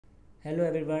Hello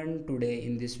everyone, today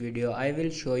in this video I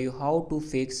will show you how to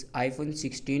fix iPhone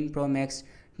 16 Pro Max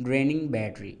draining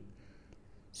battery.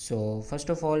 So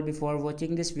first of all, before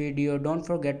watching this video, don't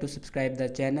forget to subscribe the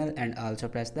channel and also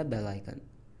press the bell icon.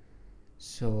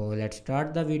 So let's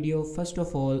start the video. First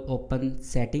of all, open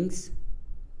settings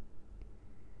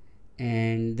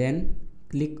and then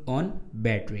click on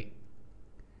battery.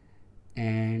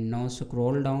 And now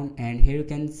scroll down and here you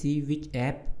can see which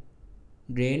app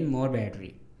drain more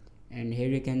battery. And here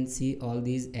you can see all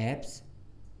these apps,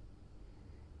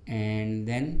 and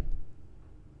then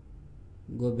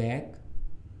go back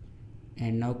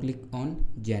and now click on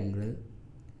general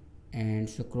and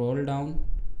scroll down,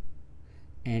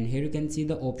 and here you can see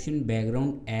the option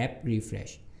background app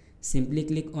refresh. Simply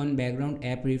click on background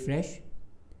app refresh,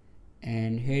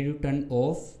 and here you turn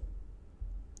off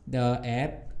the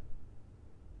app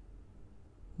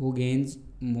who drains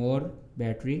more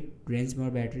battery,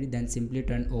 then simply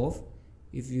turn off.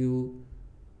 If you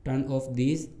turn off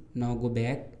these, now go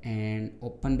back and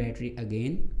open battery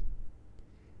again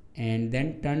and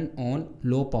then turn on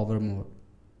low power mode.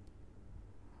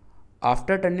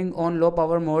 After turning on low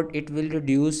power mode, it will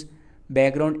reduce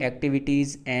background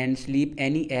activities and sleep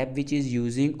any app which is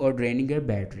using or draining your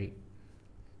battery.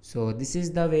 So this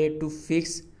is the way to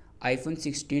fix iPhone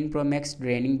 16 Pro Max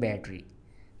draining battery.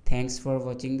 Thanks for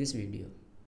watching this video.